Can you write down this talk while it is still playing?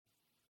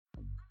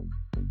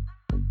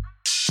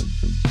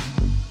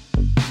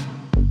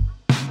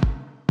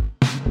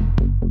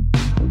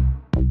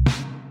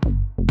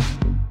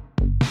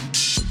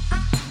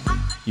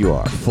You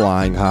are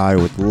flying high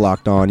with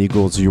Locked On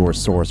Eagles, your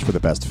source for the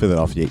best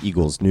Philadelphia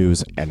Eagles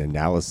news and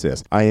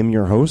analysis. I am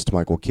your host,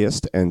 Michael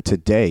Kist, and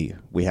today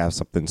we have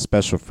something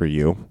special for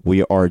you.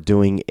 We are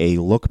doing a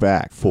look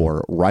back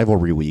for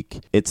Rivalry Week.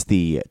 It's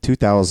the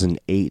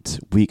 2008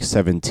 Week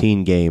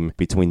 17 game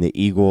between the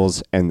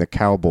Eagles and the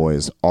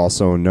Cowboys,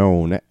 also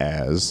known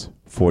as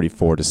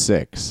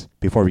 44-6.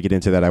 Before we get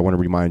into that, I want to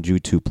remind you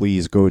to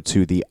please go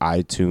to the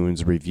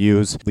iTunes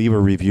reviews. Leave a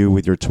review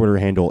with your Twitter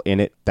handle in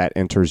it. That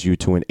enters you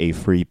to a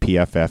free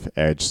PFF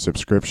Edge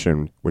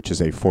subscription, which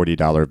is a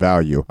 $40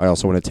 value. I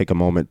also want to take a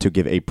moment to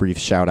give a brief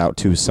shout out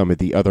to some of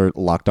the other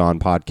Locked On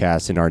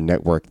podcasts in our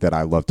network that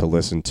I love to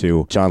listen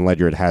to. John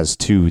Ledyard has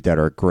two that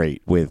are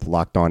great, with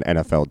Locked On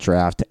NFL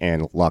Draft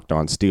and Locked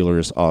On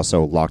Steelers.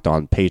 Also, Locked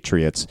On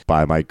Patriots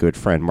by my good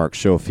friend Mark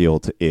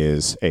Schofield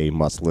is a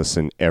must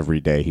listen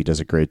every day. He does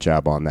a great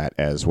job on that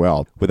as well.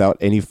 Without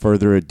any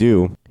further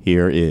ado,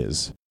 here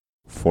is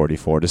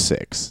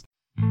 44-6.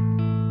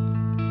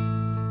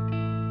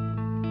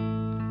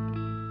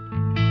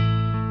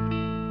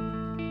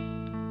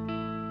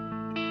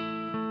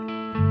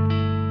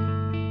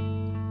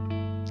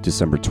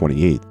 December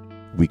 28th,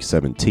 Week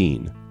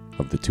 17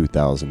 of the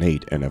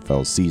 2008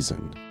 NFL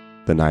season.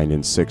 The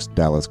 9-6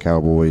 Dallas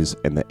Cowboys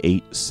and the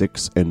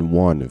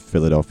 8-6-1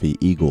 Philadelphia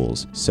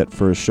Eagles set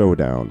for a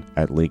showdown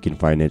at Lincoln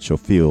Financial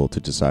Field to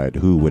decide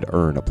who would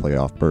earn a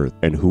playoff berth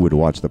and who would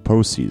watch the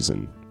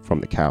postseason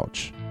from the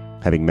couch.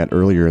 Having met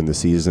earlier in the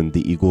season,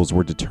 the Eagles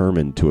were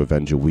determined to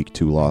avenge a Week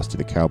 2 loss to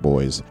the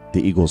Cowboys.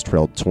 The Eagles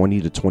trailed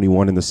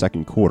 20-21 in the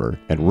second quarter,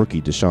 and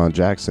rookie Deshaun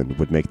Jackson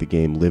would make the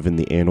game live in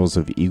the annals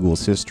of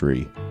Eagles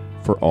history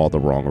for all the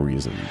wrong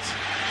reasons.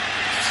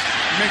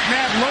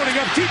 McNabb loading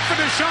up deep for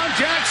Deshaun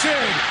Jackson.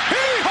 He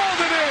hauled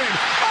it in.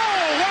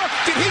 Oh, wow.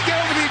 Did he get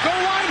over the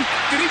goal line?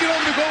 Did he get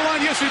over the goal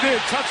line? Yes, he did.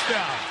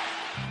 Touchdown.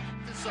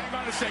 Hang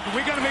on a second.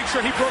 We got to make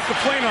sure he broke the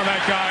plane on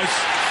that, guys.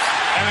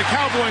 And the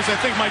Cowboys, I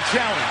think, might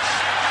challenge.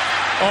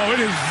 Oh,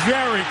 it is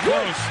very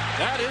close.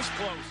 That is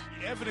close.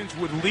 Evidence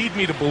would lead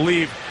me to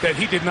believe that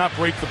he did not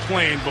break the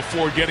plane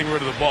before getting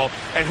rid of the ball.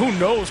 And who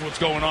knows what's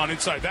going on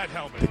inside that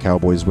helmet. The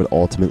Cowboys would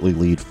ultimately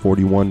lead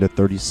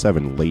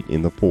 41-37 late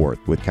in the fourth,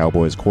 with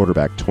Cowboys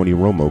quarterback Tony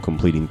Romo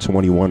completing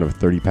 21 of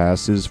 30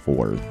 passes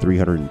for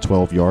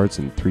 312 yards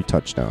and 3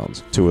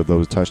 touchdowns. 2 of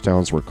those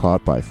touchdowns were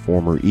caught by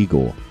former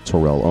Eagle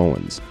Terrell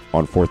Owens.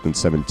 On 4th and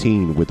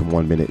 17, with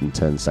 1 minute and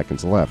 10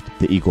 seconds left,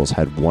 the Eagles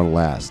had one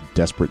last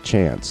desperate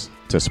chance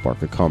to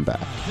spark a comeback.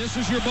 This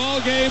is your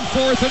ball game,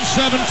 4th and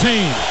 17.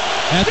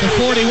 At the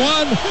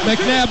 41,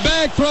 McNabb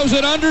back, throws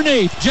it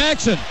underneath.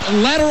 Jackson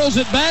laterals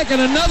it back, and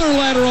another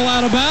lateral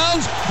out of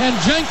bounds, and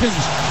Jenkins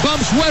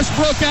bumps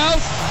Westbrook out,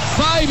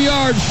 5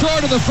 yards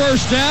short of the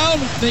first down.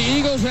 The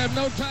Eagles have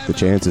no time. The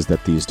chances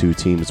that these two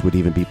teams would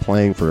even be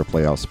playing for a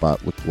playoff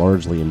spot looked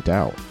largely in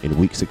doubt. In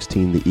Week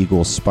 16, the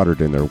Eagles sputtered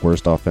in their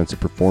worst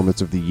offensive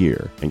performance of the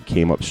year and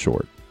came up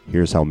short.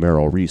 Here's how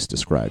Merrill Reese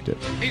described it.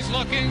 He's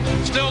looking,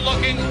 still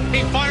looking,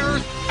 he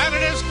fires, and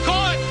it is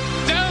caught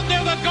down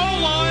near the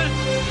goal line.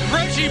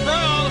 Reggie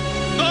Brown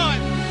not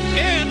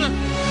in.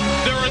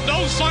 There are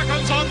no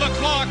seconds on the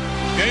clock.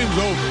 Game's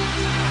over.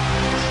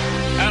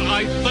 And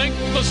I think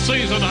the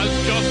season has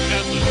just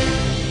ended.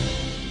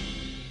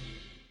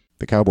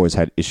 The Cowboys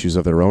had issues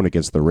of their own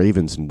against the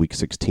Ravens in Week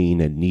 16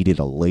 and needed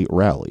a late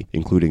rally,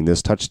 including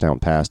this touchdown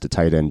pass to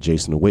tight end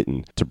Jason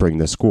Witten to bring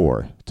the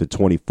score to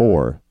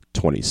 24-26.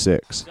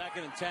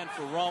 2nd and 10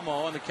 for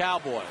Romo and the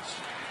Cowboys.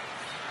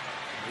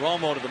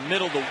 Romo to the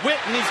middle to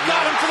Witten. He's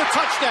got him for the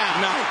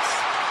touchdown. Nice.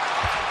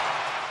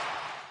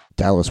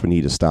 Dallas would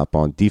need to stop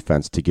on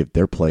defense to give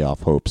their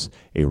playoff hopes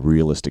a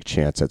realistic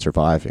chance at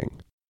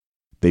surviving.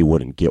 They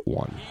wouldn't get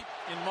one.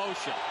 In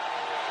motion.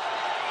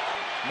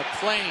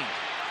 McClain.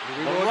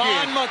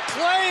 Ron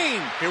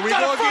McClain. Here we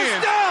go again.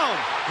 First down.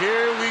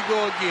 Here we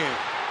go again.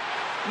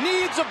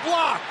 Needs a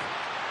block.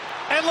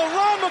 And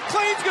LeRon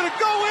McClain's going to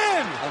go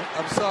in.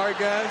 I'm sorry,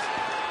 guys.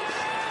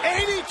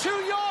 82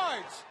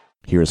 yards.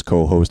 Here's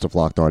co-host of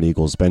Locked On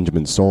Eagles,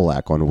 Benjamin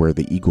Solak, on where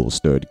the Eagles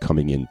stood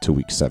coming into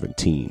Week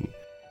 17.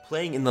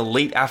 Playing in the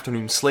late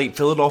afternoon slate,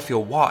 Philadelphia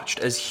watched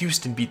as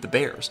Houston beat the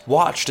Bears,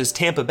 watched as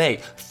Tampa Bay,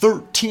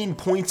 13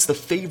 points the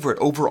favorite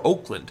over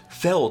Oakland,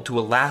 fell to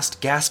a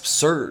last gasp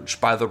surge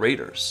by the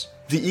Raiders.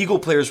 The Eagle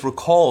players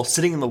recall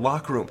sitting in the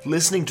locker room,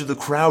 listening to the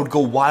crowd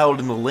go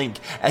wild in the link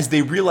as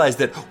they realize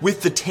that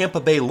with the Tampa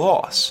Bay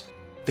loss,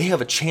 they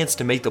have a chance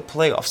to make the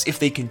playoffs if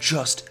they can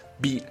just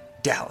beat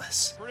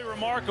Dallas. Pretty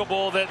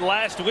remarkable that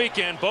last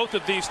weekend both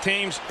of these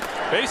teams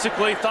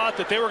basically thought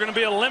that they were going to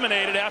be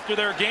eliminated after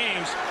their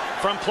games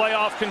from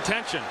playoff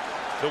contention.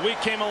 The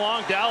week came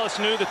along, Dallas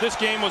knew that this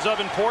game was of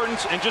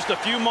importance, and just a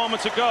few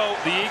moments ago,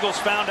 the Eagles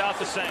found out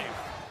the same.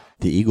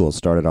 The Eagles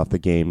started off the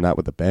game not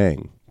with a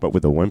bang, but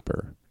with a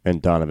whimper. And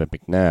Donovan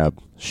McNabb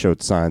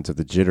showed signs of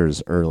the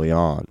jitters early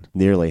on,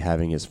 nearly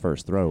having his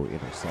first throw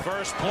intercepted.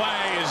 First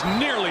play is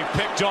nearly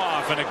picked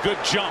off, and a good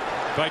jump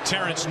by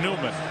Terrence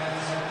Newman.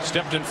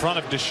 stepped in front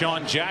of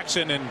Deshaun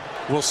Jackson, and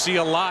we'll see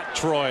a lot,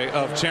 Troy,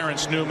 of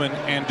Terrence Newman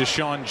and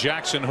Deshaun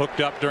Jackson hooked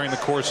up during the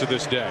course of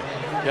this day.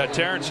 Yeah,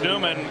 Terrence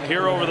Newman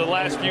here over the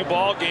last few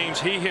ball games,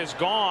 he has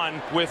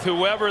gone with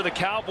whoever the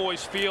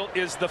Cowboys feel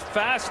is the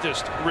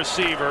fastest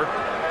receiver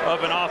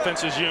of an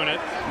offense's unit,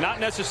 not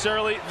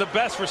necessarily the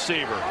best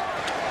receiver.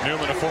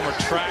 Newman, a former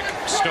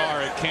track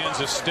star at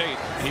Kansas State,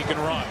 he can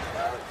run.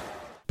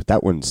 But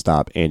that wouldn't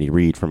stop Andy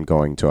Reid from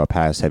going to a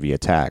pass-heavy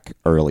attack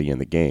early in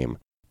the game,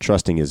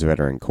 trusting his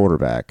veteran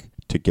quarterback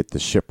to get the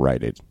ship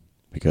righted.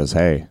 Because,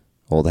 hey,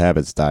 old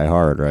habits die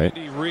hard, right?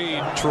 Andy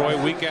Reid,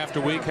 Troy, week after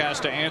week has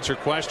to answer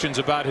questions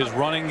about his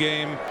running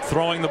game,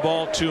 throwing the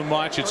ball too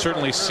much. It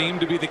certainly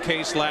seemed to be the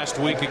case last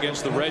week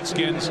against the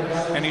Redskins,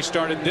 and he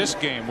started this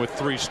game with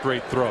 3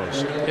 straight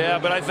throws. Yeah,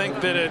 but I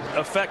think that it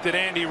affected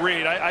Andy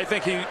Reid. I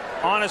think he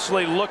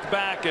honestly looked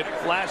back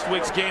at last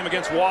week's game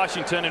against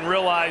Washington and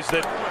realized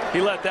that he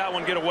let that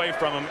one get away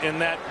from him, in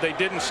that they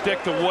didn't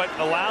stick to what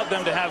allowed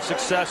them to have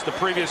success the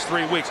previous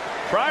 3 weeks.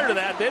 Prior to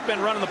that, they'd been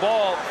running the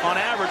ball on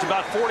average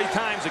about 40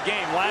 times a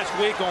game. Last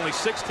week, only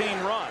 16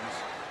 runs.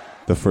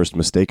 The first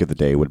mistake of the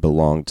day would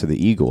belong to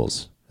the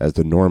Eagles, as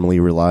the normally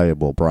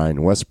reliable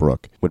Brian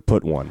Westbrook would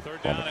put one Third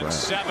on down the and ground.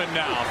 7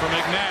 now for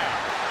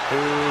McNabb, who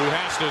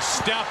has to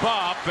step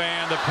up,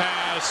 and the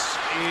pass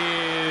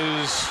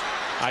is,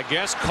 I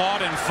guess,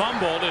 caught and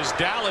fumbled as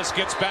Dallas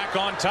gets back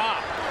on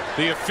top.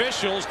 The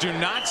officials do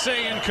not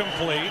say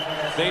incomplete.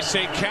 They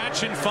say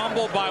catch and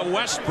fumble by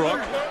Westbrook,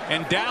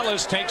 and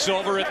Dallas takes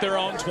over at their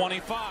own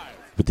 25.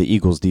 With the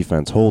Eagles'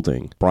 defense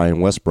holding, Brian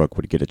Westbrook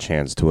would get a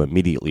chance to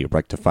immediately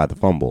rectify the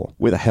fumble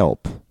with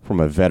help from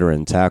a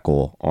veteran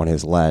tackle on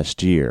his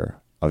last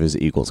year of his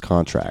Eagles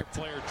contract.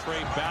 Player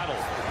Trey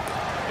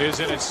Battle is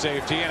in its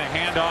safety, and a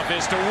handoff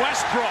is to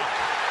Westbrook.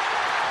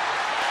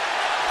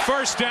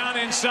 First down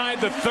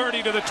inside the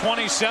 30 to the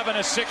 27, a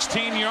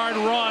 16-yard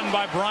run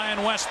by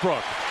Brian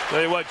Westbrook.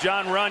 Tell you what,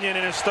 John Runyon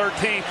in his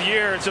 13th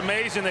year, it's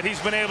amazing that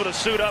he's been able to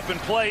suit up and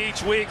play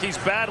each week. He's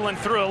battling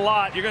through a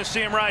lot. You're going to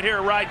see him right here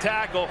at right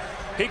tackle.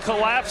 He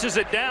collapses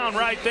it down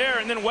right there,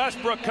 and then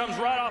Westbrook comes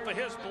right off of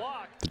his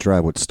block. The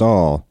drive would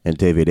stall, and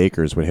David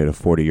Akers would hit a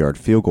 40-yard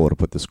field goal to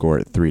put the score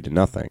at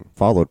 3-0,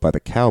 followed by the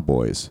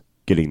Cowboys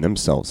getting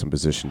themselves in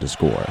position to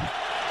score.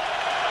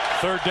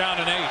 Third down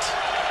and 8.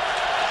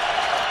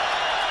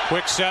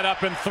 Quick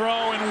setup and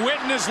throw, and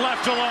Witten is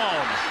left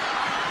alone.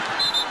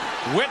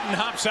 Witten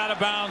hops out of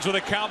bounds with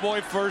a Cowboy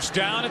first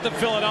down at the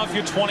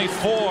Philadelphia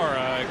 24.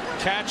 A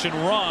catch and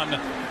run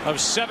of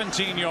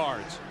 17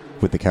 yards.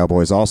 With the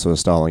Cowboys also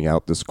stalling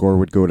out, the score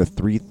would go to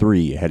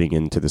 3-3 heading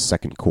into the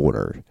second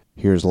quarter.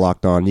 Here's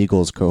Locked On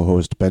Eagles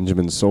co-host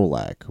Benjamin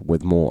Solak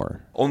with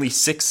more. Only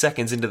 6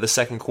 seconds into the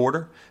second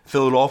quarter,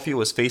 Philadelphia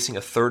was facing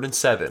a 3rd and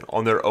 7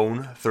 on their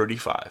own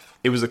 35.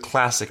 It was a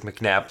classic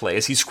McNabb play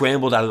as he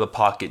scrambled out of the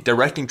pocket,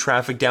 directing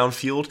traffic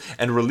downfield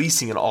and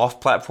releasing an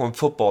off-platform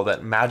football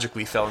that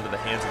magically fell into the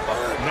hands of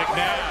Buckner.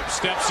 McNabb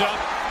steps up,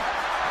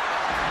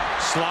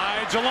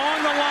 slides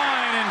along the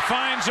line, and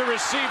finds a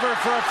receiver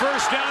for a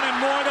first down and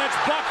more. That's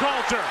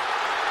Buckhalter.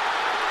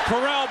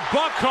 Correll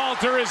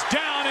Buckhalter is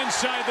down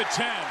inside the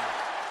 10.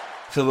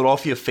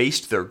 Philadelphia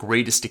faced their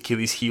greatest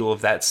Achilles heel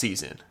of that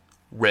season,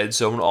 red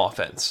zone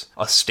offense.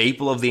 A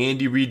staple of the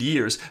Andy Reid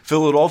years,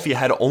 Philadelphia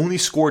had only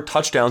scored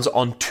touchdowns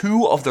on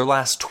 2 of their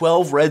last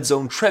 12 red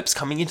zone trips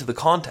coming into the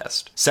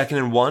contest. 2nd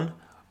and 1,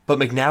 but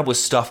McNabb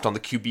was stuffed on the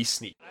QB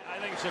sneak. I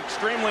think it's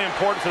extremely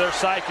important for their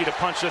psyche to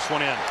punch this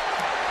one in.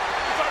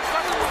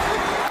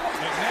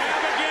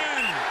 McNabb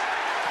again.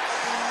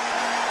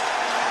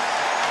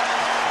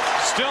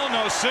 Still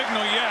no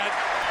signal yet.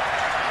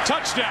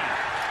 Touchdown.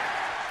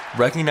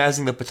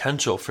 Recognizing the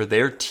potential for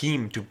their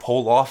team to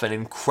pull off an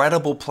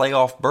incredible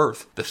playoff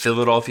berth, the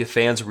Philadelphia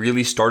fans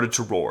really started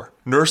to roar.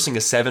 Nursing a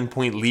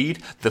 7-point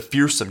lead, the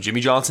fearsome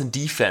Jimmy Johnson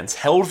defense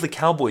held the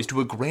Cowboys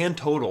to a grand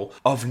total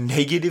of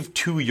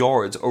 -2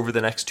 yards over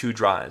the next 2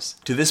 drives.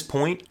 To this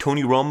point,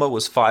 Tony Romo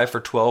was 5 for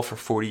 12 for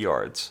 40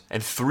 yards,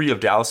 and 3 of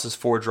Dallas's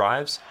 4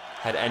 drives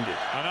had ended.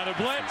 Another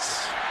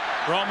blitz.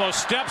 Romo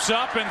steps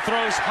up and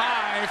throws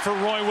high for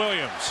Roy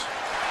Williams.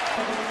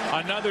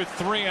 Another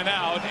 3 and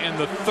out in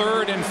the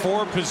 3rd and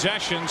 4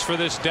 possessions for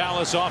this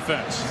Dallas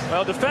offense.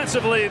 Well,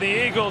 defensively,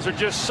 the Eagles are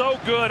just so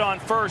good on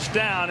first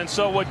down, and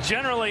so what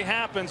generally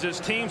happens is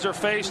teams are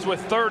faced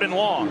with 3rd and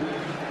long.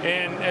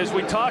 And as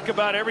we talk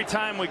about every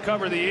time we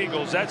cover the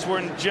Eagles, that's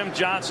when Jim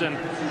Johnson,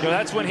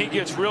 that's when he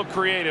gets real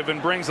creative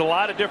and brings a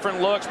lot of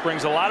different looks,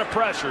 brings a lot of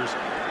pressures.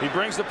 He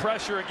brings the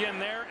pressure again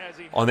there.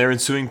 On their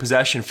ensuing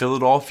possession,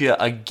 Philadelphia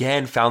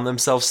again found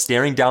themselves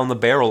staring down the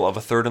barrel of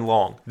a 3rd and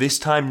long, this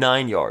time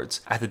 9 yards,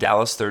 at the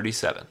Dallas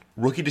 37.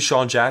 Rookie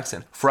Deshaun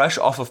Jackson, fresh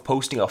off of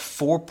posting a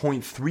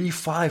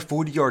 4.35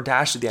 40-yard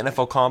dash at the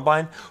NFL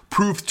Combine,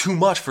 proved too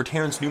much for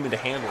Terrence Newman to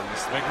handle in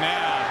this thing.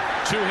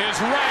 McNabb to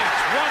his right.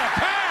 What a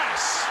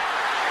pass!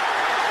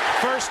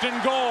 1st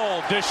and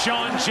goal,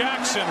 Deshaun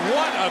Jackson.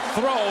 What a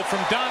throw from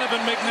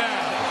Donovan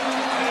McNabb.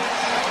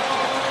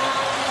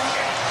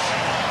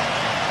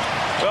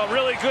 Well,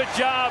 really good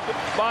job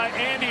by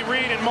Andy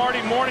Reid and Marty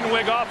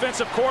Morningwig,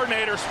 offensive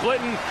coordinator,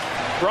 splitting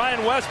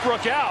Brian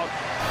Westbrook out.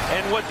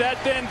 And what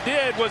that then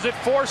did was it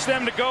forced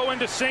them to go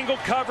into single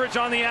coverage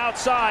on the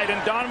outside,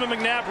 and Donovan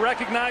McNabb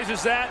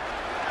recognizes that.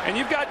 And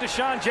you've got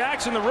Deshaun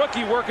Jackson, the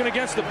rookie, working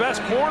against the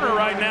best corner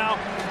right now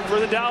for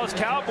the Dallas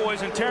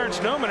Cowboys and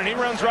Terrence Newman, and he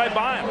runs right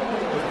by him.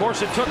 Of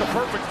course, it took a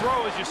perfect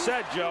throw, as you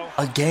said, Joe.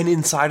 Again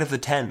inside of the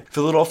 10,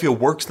 Philadelphia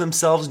works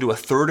themselves into a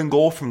 3rd and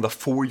goal from the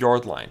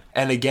 4-yard line.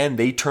 And again,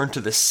 they turn to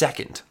the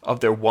second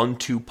of their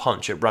 1-2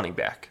 punch at running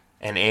back.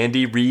 And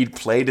Andy Reid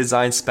play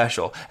design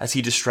special as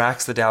he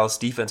distracts the Dallas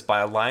defense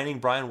by aligning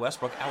Brian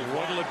Westbrook out.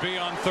 What'll it be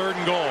on 3rd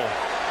and goal?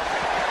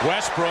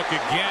 Westbrook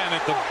again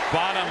at the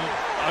bottom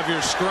of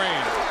your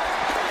screen.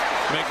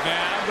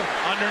 McNabb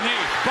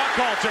underneath.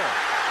 Buckhalter.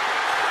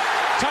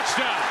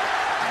 Touchdown.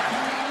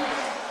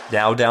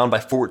 Now down by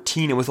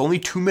 14 and with only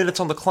 2 minutes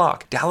on the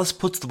clock, Dallas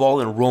puts the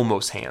ball in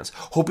Romo's hands,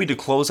 hoping to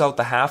close out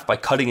the half by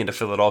cutting into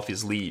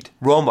Philadelphia's lead.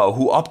 Romo,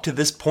 who up to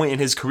this point in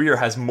his career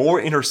has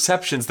more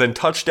interceptions than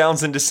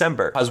touchdowns in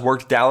December, has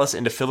worked Dallas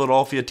into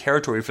Philadelphia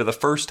territory for the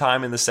first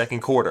time in the second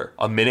quarter.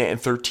 1 minute and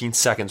 13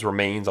 seconds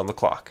remains on the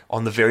clock.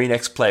 On the very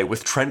next play,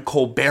 with Trent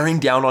Cole bearing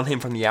down on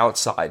him from the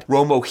outside,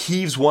 Romo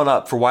heaves one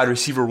up for wide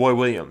receiver Roy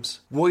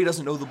Williams. Roy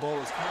doesn't know the ball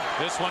is coming.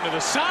 This one to the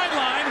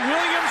sideline.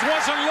 Williams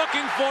wasn't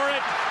looking for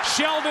it.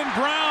 Sheldon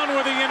Brown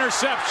with the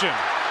interception.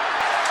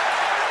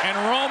 And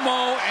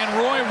Romo and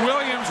Roy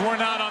Williams were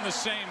not on the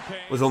same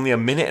page. With only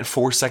 1 minute and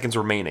 4 seconds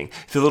remaining,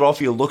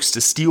 Philadelphia looks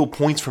to steal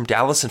points from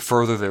Dallas and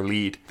further their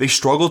lead. They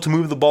struggle to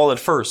move the ball at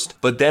first,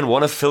 but then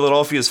one of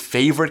Philadelphia's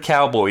favorite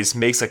Cowboys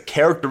makes a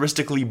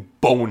characteristically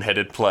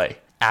boneheaded play.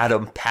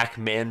 Adam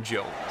Pac-Man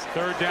Jones.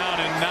 3rd down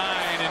and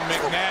 9, and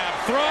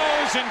McNabb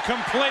throws and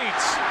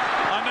completes.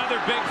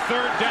 Another big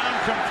 3rd down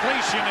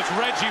completion. It's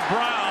Reggie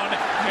Brown,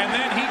 and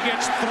then he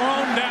gets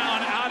thrown down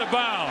out of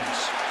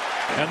bounds.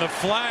 And the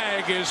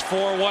flag is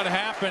for what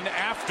happened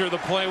after the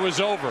play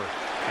was over.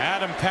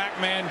 Adam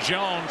Pac-Man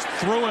Jones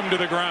threw him to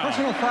the ground.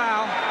 Personal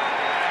foul.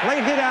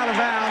 Late hit out of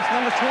bounds.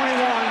 Number 21.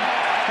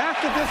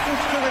 Half the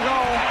distance to the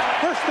goal.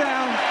 First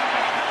down.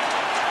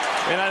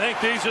 And I think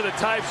these are the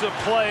types of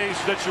plays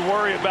that you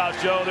worry about,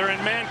 Joe. They're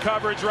in man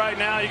coverage right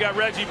now. You got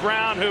Reggie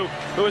Brown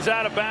who is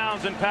out of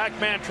bounds, and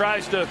Pac-Man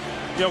tries to,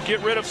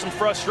 get rid of some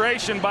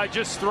frustration by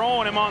just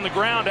throwing him on the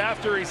ground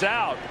after he's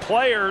out.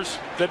 Players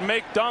that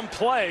make dumb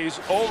plays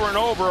over and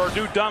over or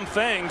do dumb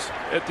things,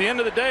 at the end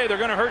of the day, they're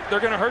going to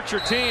hurt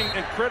your team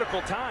in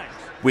critical times.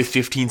 With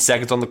 15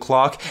 seconds on the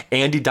clock,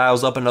 Andy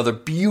dials up another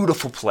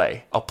beautiful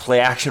play. A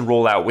play-action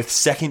rollout with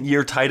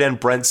second-year tight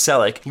end Brent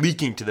Selleck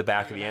leaking to the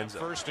back of the end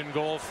zone. 1st and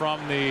goal from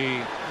the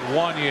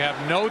 1. You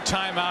have no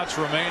timeouts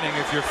remaining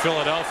if you're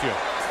Philadelphia.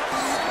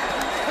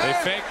 They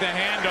fake the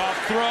handoff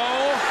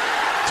throw.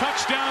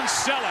 Touchdown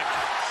Selleck.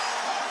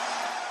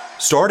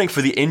 Starting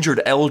for the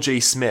injured L.J.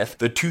 Smith,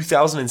 the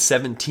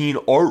 2017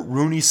 Art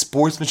Rooney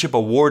Sportsmanship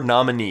Award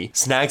nominee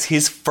snags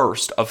his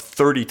first of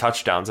 30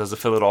 touchdowns as a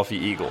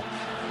Philadelphia Eagle.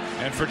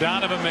 And for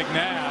Donovan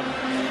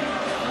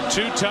McNabb,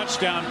 2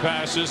 touchdown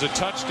passes, a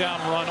touchdown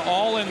run,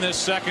 all in this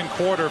second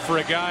quarter for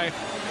a guy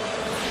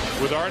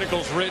with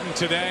articles written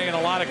today and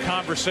a lot of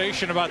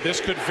conversation about this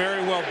could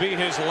very well be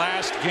his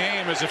last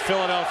game as a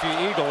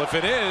Philadelphia Eagle. If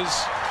it is,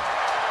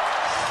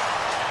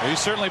 he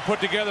certainly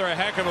put together a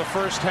heck of a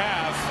first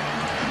half,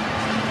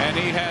 and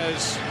he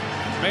has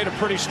made a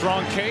pretty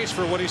strong case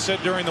for what he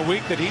said during the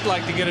week, that he'd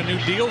like to get a new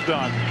deal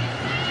done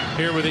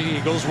here with the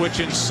Eagles,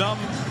 which in some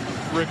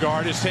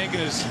regard is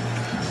taken as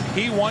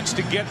he wants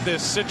to get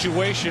this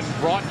situation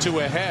brought to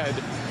a head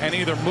and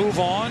either move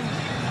on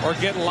or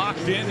get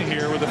locked in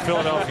here with the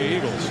Philadelphia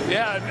Eagles.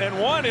 Yeah,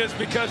 and one is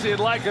because he'd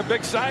like a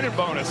big signing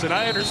bonus, and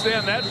I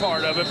understand that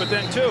part of it. But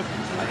then, two,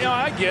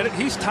 I get it.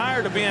 He's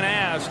tired of being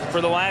asked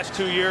for the last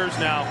 2 years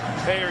now,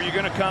 hey, are you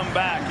going to come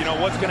back?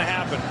 What's going to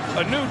happen?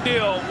 A new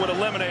deal would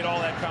eliminate all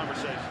that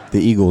conversation.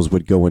 The Eagles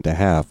would go into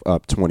half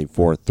up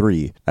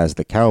 24-3 as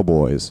the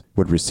Cowboys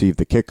would receive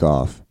the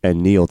kickoff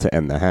and kneel to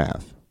end the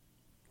half.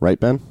 Right,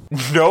 Ben?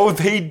 No,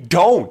 they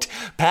don't.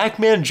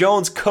 Pac-Man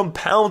Jones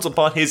compounds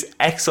upon his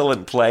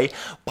excellent play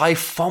by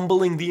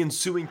fumbling the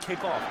ensuing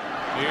kickoff.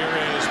 Here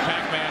is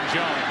Pac-Man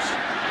Jones.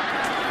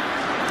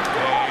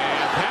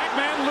 And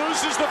Pac-Man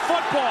loses the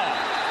football.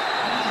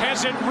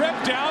 Has it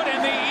ripped out,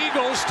 and the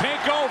Eagles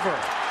take over.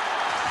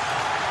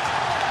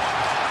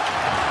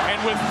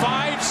 And with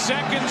 5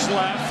 seconds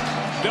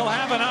left, they'll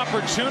have an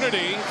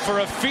opportunity for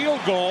a field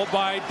goal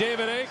by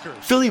David Akers.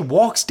 Philly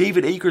walks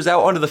David Akers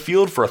out onto the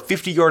field for a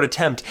 50-yard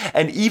attempt,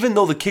 and even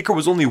though the kicker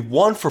was only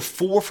 1 for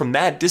 4 from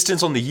that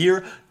distance on the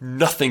year,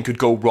 nothing could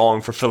go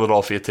wrong for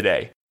Philadelphia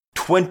today.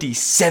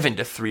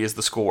 27-3 is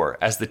the score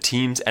as the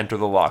teams enter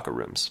the locker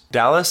rooms.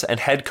 Dallas and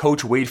head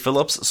coach Wade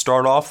Phillips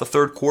start off the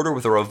third quarter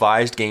with a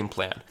revised game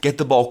plan. Get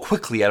the ball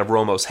quickly out of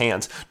Romo's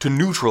hands to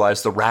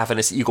neutralize the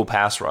ravenous Eagle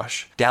pass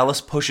rush.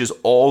 Dallas pushes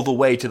all the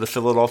way to the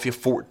Philadelphia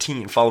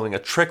 14 following a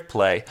trick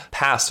play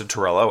pass to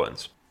Terrell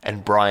Owens.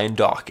 And Brian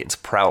Dawkins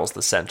prowls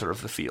the center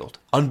of the field.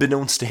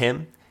 Unbeknownst to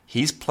him,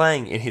 he's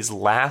playing in his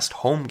last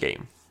home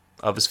game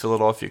of his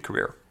Philadelphia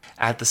career.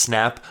 At the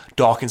snap,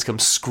 Dawkins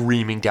comes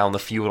screaming down the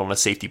field on a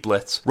safety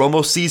blitz.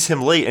 Romo sees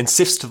him late and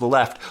sifts to the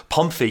left,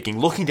 pump faking,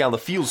 looking down the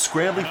field,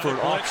 scrambling for an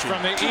option.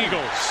 From the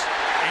Eagles.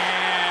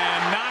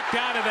 And knocked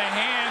out of the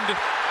hand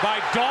by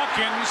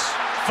Dawkins.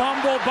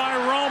 Fumble by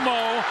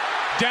Romo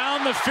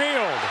down the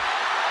field.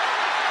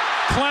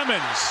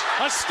 Clemens,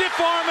 a stiff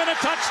arm and a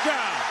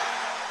touchdown.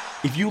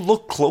 If you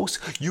look close,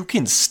 you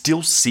can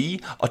still see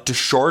a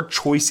Tashard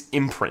Choice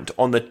imprint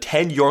on the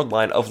 10-yard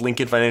line of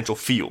Lincoln Financial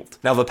Field.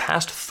 Now, the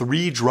past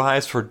 3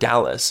 drives for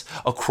Dallas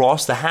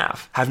across the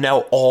half have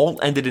now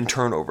all ended in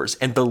turnovers,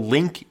 and the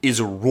Link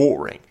is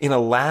roaring. In a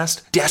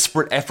last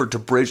desperate effort to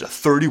bridge a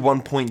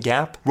 31-point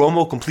gap,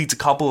 Romo completes a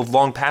couple of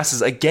long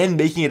passes, again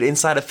making it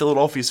inside of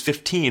Philadelphia's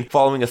 15,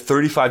 following a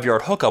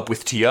 35-yard hookup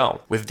with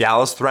T.O. With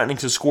Dallas threatening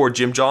to score,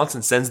 Jim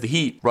Johnson sends the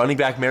heat. Running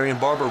back Marion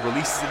Barber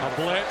releases a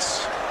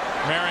blitz.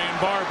 Marion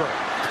Barber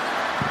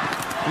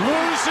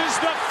loses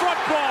the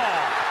football.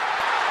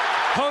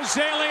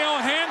 Jose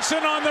Leo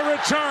Hansen on the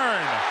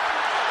return.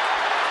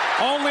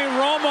 Only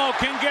Romo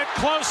can get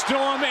close to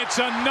him. It's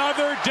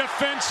another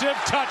defensive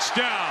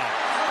touchdown.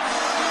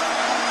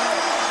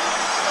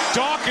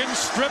 Dawkins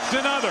stripped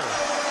another.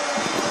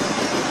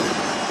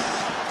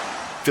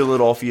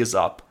 Philadelphia's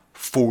up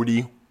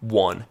 41-3.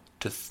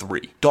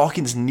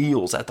 Dawkins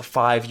kneels at the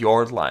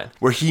 5-yard line,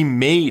 where he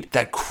made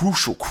that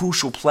crucial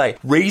play,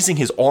 raising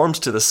his arms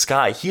to the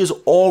sky. He has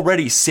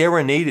already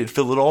serenaded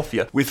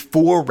Philadelphia with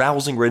 4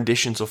 rousing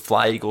renditions of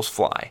Fly Eagles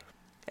Fly,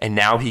 and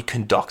now he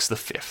conducts the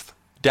 5th.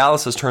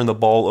 Dallas has turned the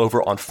ball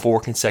over on 4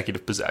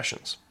 consecutive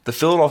possessions. The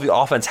Philadelphia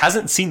offense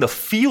hasn't seen the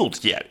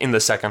field yet in the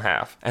second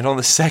half, and on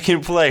the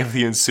second play of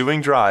the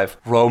ensuing drive,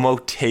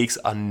 Romo takes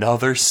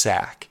another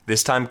sack,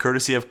 this time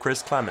courtesy of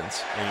Chris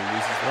Clemens, and he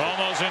loses.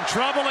 Romo's in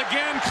trouble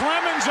again.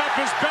 Clemens up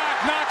his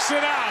back, knocks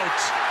it out.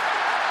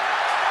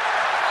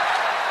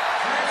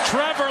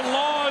 Trevor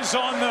Laws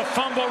on the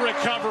fumble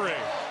recovery.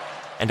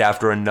 And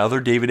after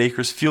another David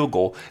Akers field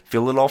goal,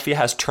 Philadelphia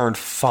has turned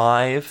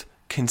 5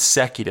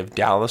 consecutive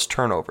Dallas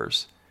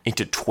turnovers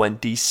into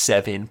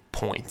 27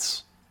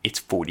 points. It's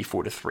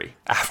 44-3.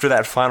 After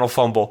that final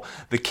fumble,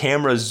 the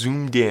camera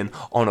zoomed in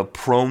on a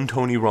prone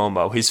Tony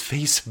Romo, his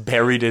face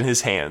buried in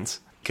his hands,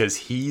 because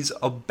he's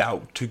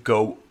about to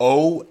go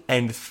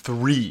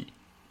 0-3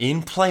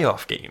 in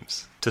playoff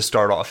games to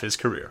start off his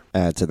career.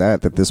 Add to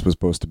that this was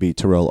supposed to be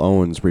Terrell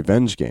Owens'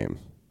 revenge game.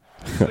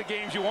 These are the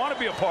games you want to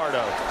be a part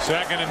of.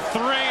 2nd and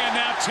 3, and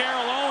now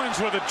Terrell Owens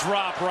with a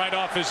drop right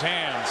off his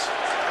hands.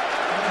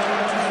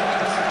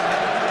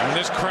 And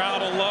this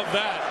crowd will love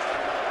that.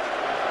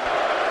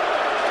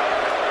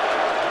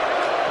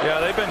 Yeah,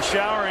 they've been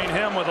showering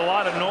him with a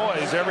lot of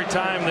noise every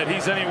time that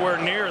he's anywhere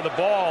near the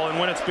ball and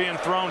when it's being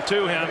thrown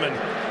to him. And,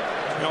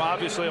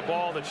 obviously a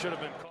ball that should have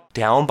been caught.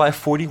 Down by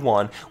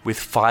 41 with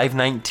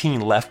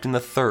 5:19 left in the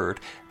third,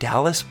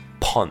 Dallas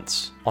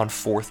punts on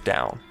 4th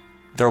down.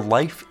 Their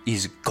life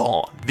is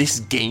gone. This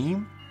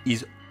game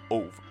is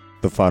over.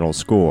 The final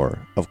score,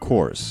 of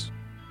course,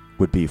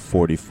 would be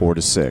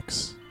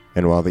 44-6.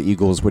 And while the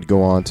Eagles would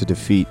go on to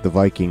defeat the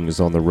Vikings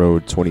on the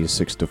road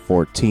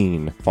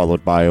 26-14,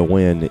 followed by a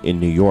win in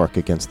New York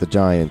against the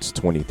Giants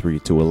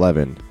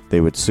 23-11,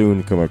 they would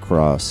soon come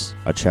across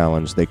a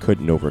challenge they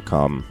couldn't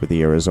overcome with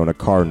the Arizona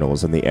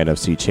Cardinals in the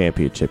NFC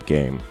Championship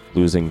game,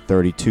 losing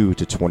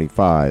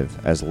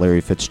 32-25 as Larry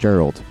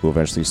Fitzgerald, who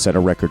eventually set a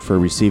record for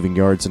receiving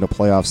yards in a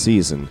playoff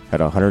season, had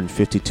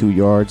 152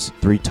 yards,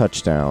 3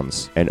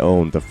 touchdowns, and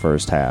owned the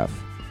first half.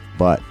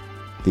 But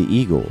the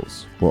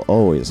Eagles will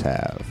always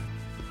have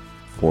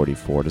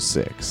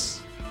 44-6.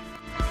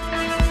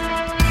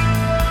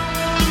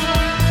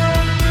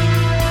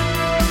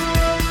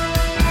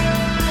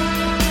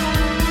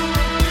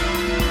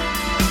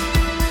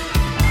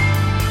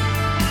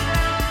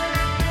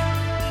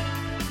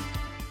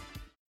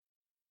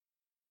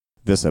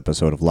 This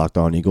episode of Locked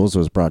On Eagles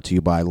was brought to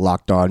you by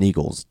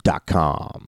LockedOnEagles.com.